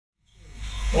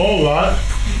Alright.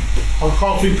 I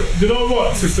can't think. You know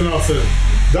what, Sister Nelson?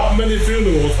 That many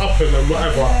funerals happen and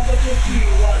whatever.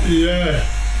 Yeah.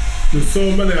 There's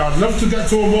so many. I'd love to get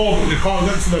to them all, but you can't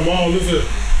get to them all, is it?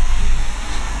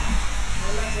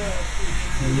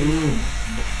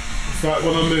 It's like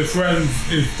one of my friends,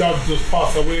 his dad just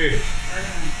passed away.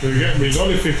 You get me? He's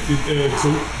only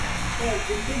 52.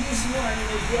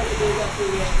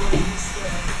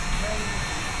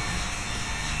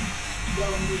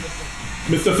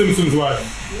 Mr. Simpson's wife.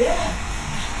 Yeah.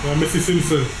 Mrs.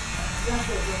 Simpson. That was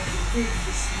the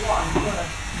biggest one, but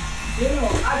you know,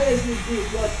 others would do,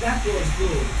 but that was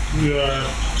good. Yeah.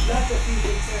 Lots of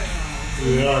people turn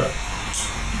around.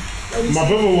 Yeah. My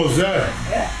brother was there.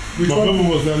 Yeah. My brother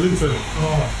was there, Linton.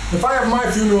 Oh. If I have my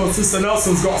funeral, Sister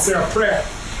Nelson's got to say a prayer.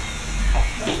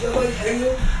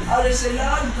 I always say,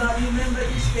 Lord God, remember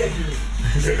this schedule.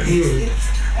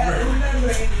 I remember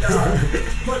him,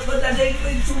 Lord. But I didn't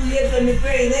wait 2 years when we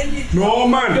pray. Then No,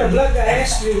 man. the blood guy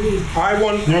asked me. I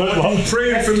want you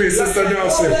praying for me, Sister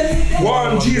Nelson.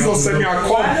 One Jesus send me a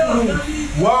come.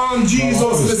 One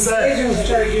Jesus to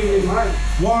say.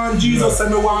 One Jesus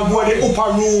send me one go in the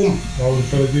upper room. I was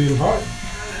trying to give him heart.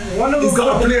 He's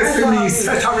got a place for me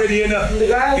set already in the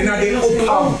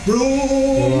upper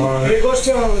room. He goes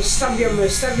to stab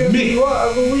him. Me. What?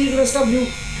 I go, who are you going to stab you?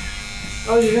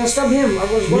 Oh, you're going to stab him? I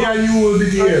goes, Me what? and you will be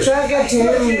I'll there. try to get to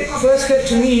him. First get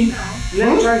to me,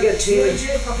 then try to get to him.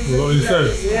 What you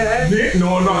said? Yeah.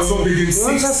 No, not so big in Once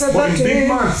I six, said but that in to big him,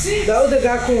 man. the other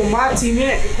guy called my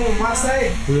teammate. He called my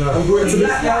side. Yeah. I'm going to the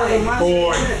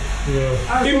Boy.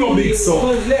 Yeah. Him no big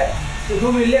so. He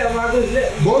told me let him, I goes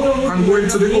let him. But I'm going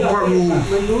to the upper room. I'm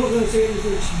not going to say anything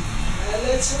to you.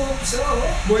 Let's hope so.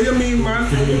 What you mean, man?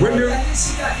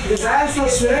 The guys not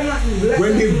swearing nothing.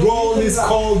 When the gold is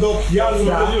called up yonder,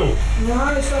 No,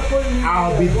 it's not calling me.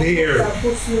 I'll be there. That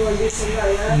puts me on this and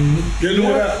that, yeah. You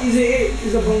know that?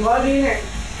 He's a Bengali, innit?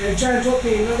 And trying to talk to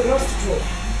him, not the rest to talk.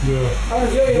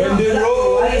 Yeah. When the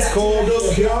road is called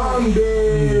up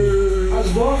yonder. I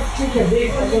was going to take a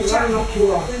big, I was trying not to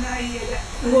walk.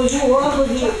 He goes, you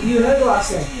heard what I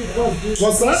said.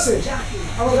 What's that?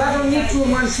 I don't need 2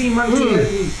 man, 3 man to help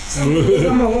me.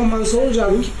 I'm a 1-man soldier,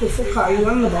 we keep the fuck out, you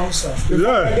and the bouncer.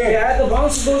 Yeah. Yeah, the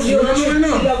bouncer goes, yo,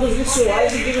 that goes this way, why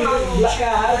is he giving me black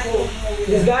guy high for?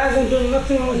 This guy hasn't done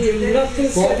nothing on him, nothing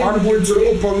But said I'm going to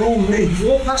the upper room, He mate.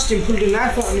 drove past him, pulled the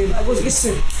knife out on him. I goes,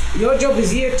 listen, your job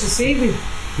is here to save him.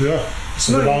 Yeah. It's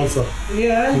The not. bouncer.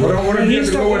 Yeah. I don't want to And be he's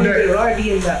at the not lower going to be deck.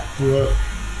 righty in that. Yeah.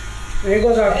 And he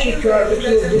goes, I'll kick you out the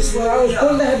club. This one, I was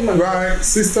call the headman. Right,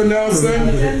 Sister Nelson.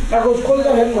 I goes, call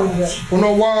the headman. Yeah. You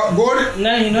know what? Good?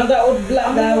 Now, you know that old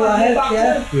black guy who I helped,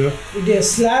 yeah? Yeah. With the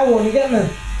sly one, you get me?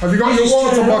 Have you got your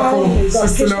water back home,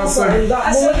 Sister Nelson? In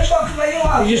that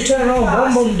moment, you just turn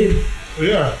around, bombed him.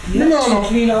 Yeah. No, no.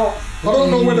 Clean out. I don't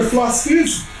know where the flask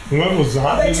is. When was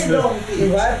that? Bet you don't. The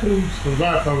right room. The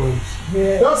Viper rooms.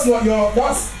 Yeah. That's not your.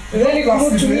 That's. And then he come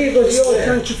up to me, he goes, yo,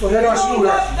 thank you for helping me.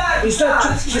 He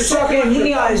start getting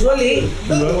money out as well, eh?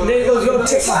 And then he goes, yo,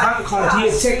 take my bank card.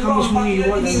 Here, take how much money you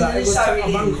want and that. He goes, take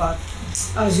my bank card.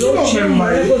 I was, yo, chill,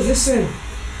 man. He goes, listen.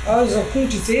 I was like, come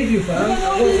to save you, fam.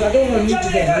 I goes, I don't want you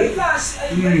to get hit.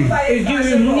 He's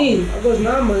giving me money. I goes,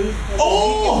 nah, man.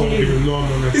 Oh! Don't give him no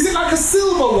money. Is it like a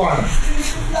silver one?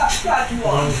 Flat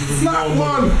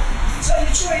one. So you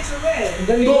throw it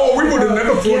away? No, we would have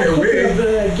never thrown it away.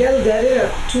 The girl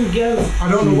there, 2 girls. I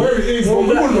don't know where it is, but we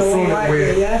wouldn't have thrown it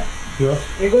away. Yeah. Yeah.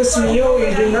 He goes to me, yo, you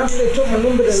didn't have to took my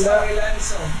number and that.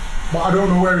 But I don't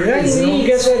know where it Then is. he, You know?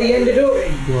 guess where he ended up?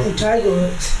 In Tiger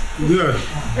Works. Yeah.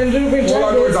 And Ruben All I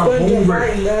Tiger know Works is I'm going to a hungry.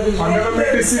 fight in that as I never well. made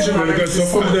a decision on We're it. going to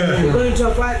fight there. Going to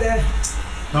a fight there.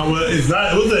 Now, is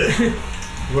that, was it?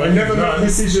 I never made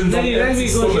decisions on Then we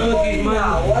it. go to Yogi, man.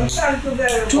 I'm trying to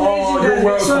very 2 Oh, Asian you're guys,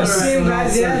 welcome, so same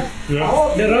guys, yeah.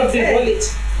 Yeah. They robbed their wallet.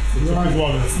 Big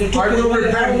wallet. They took I his will wallet. I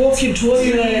repent. walked him towards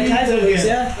Tiger Works,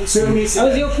 yeah. I was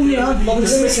your punya,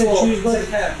 because let me say choose, but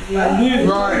Louis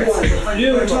Right.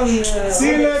 Vuitton. See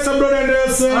you later, brother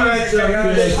Nelson.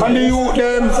 And the youth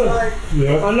them.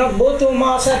 Yeah. I knocked both of them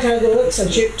outside Tiger Works and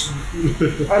chipped.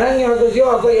 I rang him, I goes,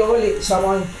 yo, I got your wallet,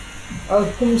 someone. I'll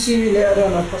come see me later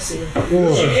on, I'll pass it.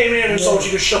 She came in and told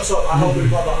you to shut up. I hope we've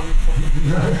got that.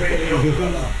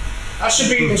 That should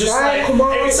be just like,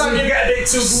 every time you get a bit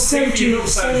too good for your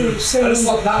notes, Andrew, I just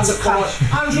want that to come on.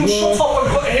 Andrew, shut up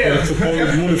and put it here. To call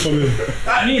his money from him.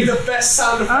 That'd be the best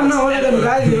sound effect. I'm not one of them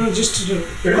guys, you know, just to do.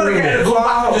 You're gonna get her to come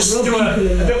back and just do a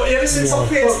bit. Yeah, listen to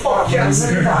Pierce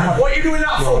podcast. What are you doing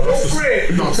that for? Go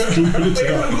great. Not stupid to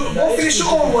that. Go finish your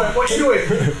homework. What are you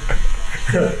doing?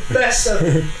 Best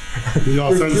ever. You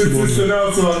are sensible. Sister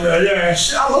Nelson on there, yeah.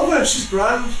 I love her, she's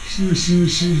grand. She's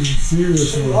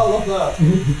serious, I man. love that.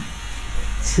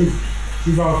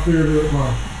 She's our favourite,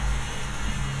 man.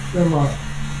 Yeah, man.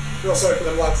 Feel sorry for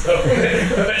them lads though. I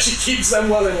bet she keeps them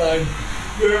well in line.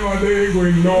 Yeah, man, they ain't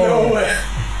going nowhere. Nowhere.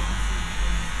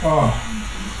 Oh.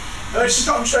 She's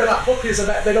got them trained like puppies, I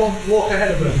bet they don't walk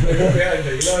ahead of her, they walk behind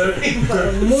her, you know what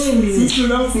I mean? Sister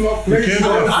Nelson not playing.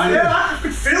 I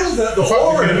could feel the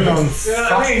aura. You know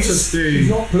what I mean? Just, He's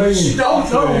not playing. she don't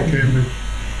know.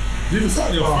 You just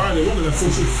started your Friday, one of them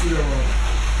social sphere, man.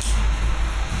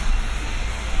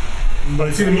 But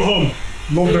you see them at home?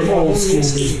 Love them old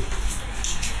school.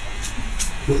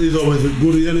 But he's always a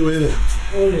goodie anyway, innit?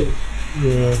 Always.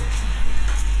 Yeah.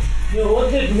 Yo,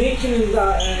 what they're making in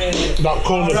that That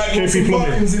corner, KP Plumbing.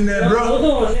 Buttons in there, the bro. other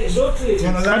one next door to it.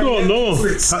 I don't know.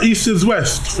 That East is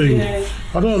West thing. Yeah.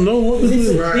 I don't know what they're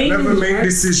doing. Right, never make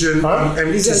decision on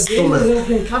empty These are stomach. gamers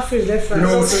opening cafes left and You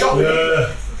know right. what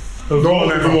Yeah. There's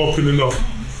lots of them opening up.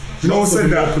 You know what Lots of said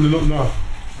them that? opening up now.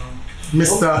 Mr.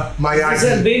 He's a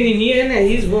Miyagi. Ben in here, innit?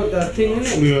 He's got that thing,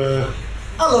 innit? Yeah.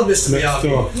 I love Mr. Next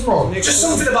Miyagi. door. Just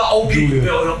something about old people Julian.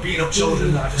 building up, beating up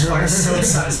children that I just find so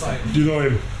satisfying. Do you know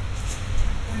him?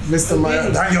 Mr.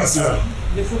 Miyagi. Daniels, sir.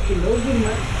 They fucking love him,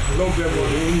 man. Love them,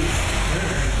 man.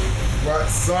 Right,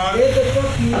 son. They're the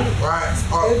fucking... Right,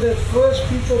 They're the first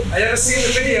people... Have you ever seen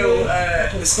the video?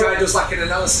 This guy does like an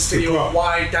analysis video of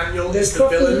why Daniel They're is the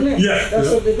fucking, villain. innit? Yeah. That's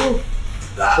what they do.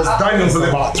 Because Daniels is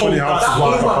about 20 That ounces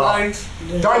blew worth my of mind.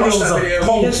 Daniels Watch that a video.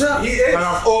 punk. Yes, sir. He is. And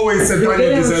I've always said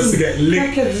Daniel deserves to get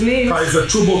licked. Crackhead's name. Because he's a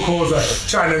trouble causer,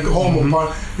 trying to home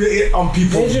on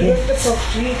people's They book. just the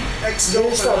fuck tree.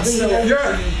 Ex-girlfriend.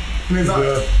 Yeah. And he's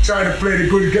like, trying to play the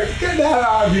good guy. Get the hell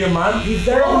out of here, man. He's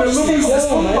We're very having a much lovely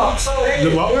still there, man. I'm so hating.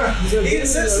 The what? Yeah. He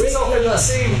inserts himself in that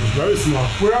scene. Very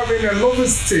smart. We're having a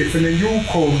lover's tiff and then you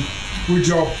come with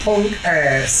your punk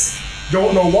ass.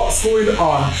 Don't know what's going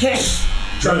on.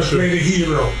 Trying to play the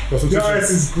hero. That's what Your it is. ass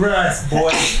is grass,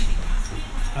 boy.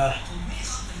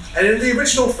 And in the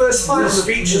original first fight on the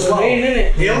beach as well, Rain,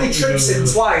 innit? he only trips him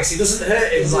twice. He doesn't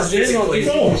hurt him like physically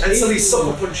until he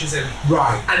sucker punches him,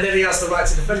 Right, and then he has the right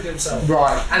to defend himself.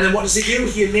 right, And then what does he do?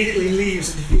 He immediately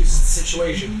leaves and diffuses the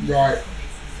situation. right.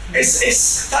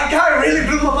 It's that guy really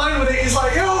blew my mind with it. He's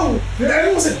like, yo,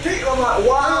 Daniel's a dick. And I'm like,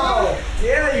 wow,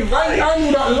 yeah, you're right. I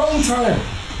knew that a long time.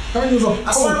 Daniel's a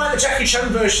That's why I punk. like the Jackie Chan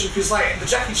version, because like the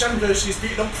Jackie Chan version is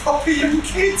beating up proper young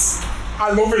kids.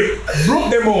 I love it. Broke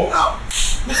them up.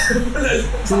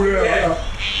 True, Yeah.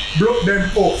 Broke them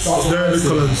up. That's They're what the I'm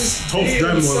colours. Tough Beating them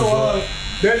them ones. so hard.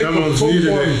 though. Then Them the ones tough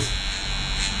needed ones.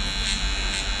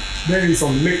 it. They need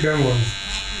some lick them ones.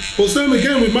 But same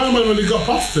again with my man when he got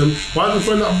past him, why did he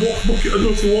find that bucket of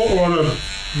dirty water on him?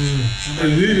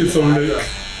 He needed some lick.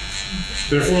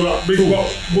 They throw that big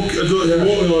bucket of dirty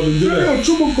water on him, didn't Yeah,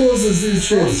 trouble causes these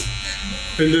things.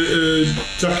 they? In the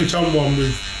Jackie Chan one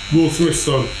with Will Smith's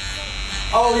son.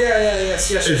 Oh yeah, yes.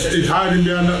 He's hiding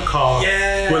behind that car.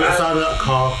 Yeah. Well, inside that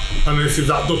car, and then sees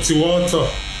that dirty water.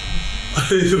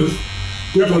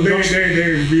 Yeah, but they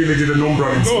really did a number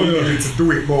on it, so Oh, they yeah. needed to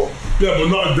do it, but Yeah, but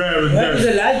not there and That was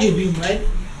there. Elijah being, right?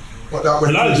 that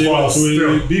went Elijah too far wants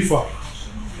still. to beefer.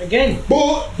 Again.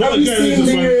 But have you Again, he seen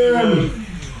just the went,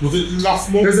 was it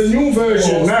last month? there's a new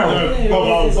version now Yeah.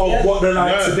 of what they're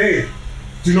like Yeah. today.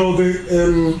 Do you know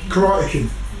the Karate Kid?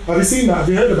 Have you seen that? Have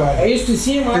you heard about I it? used to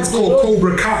see him It's after called road.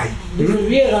 Cobra Kai. There's a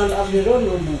way around after the road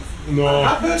no more. No.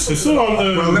 I've heard It's something still on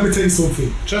Well, let me tell you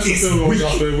something. It's Chesterfield wicked.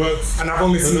 after it works. And I've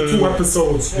only seen 2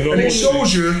 episodes. You don't And it watch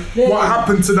shows you what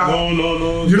happened to that.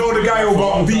 No. You know the guy who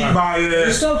got beat by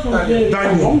You start from there.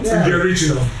 Daniel in the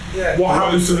original. Yeah. What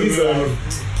happened to his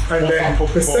life? And then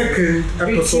the second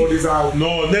episode is out.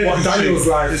 No, then What Daniel's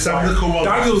life It's is a like. little one.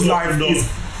 Daniel's life is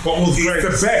what was it's great. the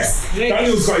best. Great.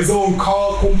 Daniel's got his own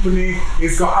car company.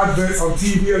 He's got adverts on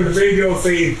TV and the radio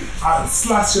saying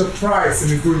slash your price, and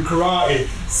he's doing karate,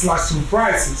 slash some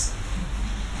prices.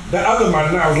 The other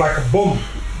man now is like a bum.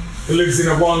 He lives in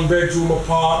a 1-bedroom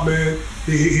apartment.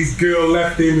 His girl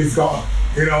left him. He's got,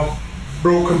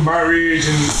 broken marriage,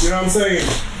 and you know what I'm saying?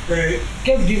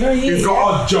 Kev, do you know He's got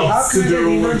odd How jobs can to I get do.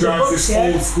 him He on the drives books, his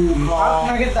yeah? old school How car.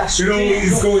 can I get that You know, straight?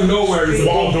 he's going nowhere. He's a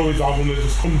What I'll bum. do is I'm gonna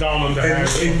just come down on the And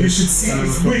head. you should see and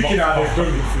it's then wicked out there,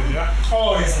 don't you? Yeah.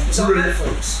 Oh, It's it's on brilliant.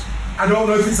 Netflix. I don't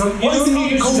know if it's on. What is don't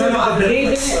it use called? it on the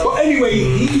blade, innit? But anyway,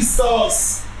 he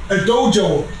starts a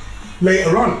dojo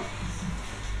later on.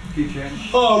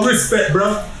 Oh, respect,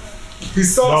 bruh. He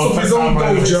starts up his own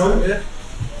dojo,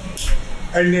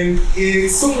 and then in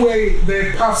some way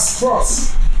their paths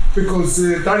cross because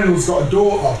Daniel's got a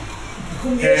daughter,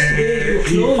 come yesterday,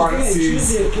 he you were closed, fancies.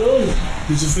 Tuesday closed.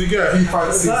 Did you forget? He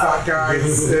fancies that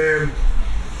guy's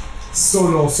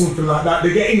son or something like that.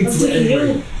 They get into it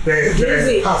anyway.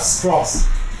 They pass cross.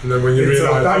 And then when you It's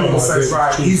realise, Daniel oh, says,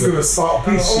 right, he's going to start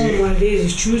this Oh shit. my days,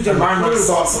 it's Tuesday. And my man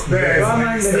starts up there. My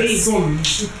man, the league. Son.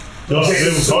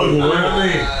 it was horrible,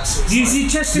 wasn't it? Do you see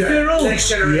Chesterfield Road? Next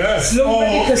generation. Yeah. Slow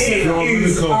medicacy. It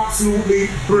is absolutely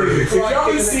brilliant. If you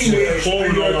haven't seen it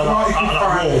and you're a Cardiff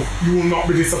fan, you will not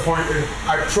be disappointed.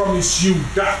 I promise you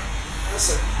that.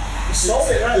 Solve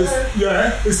it right there.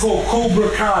 Yeah, it's called Cobra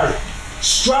Kai.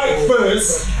 Strike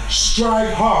first,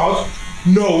 strike hard,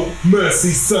 no mercy,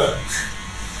 sir.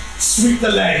 Sweep the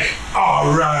leg.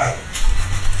 Alright.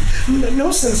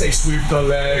 No sensei sweep the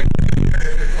leg.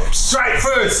 Strike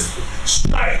first,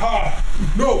 strike hard,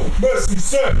 no mercy,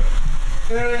 sir.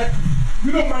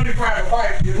 You don't mind if I have a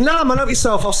bite? Nah, man, help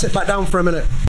yourself. I'll sit back down for a minute.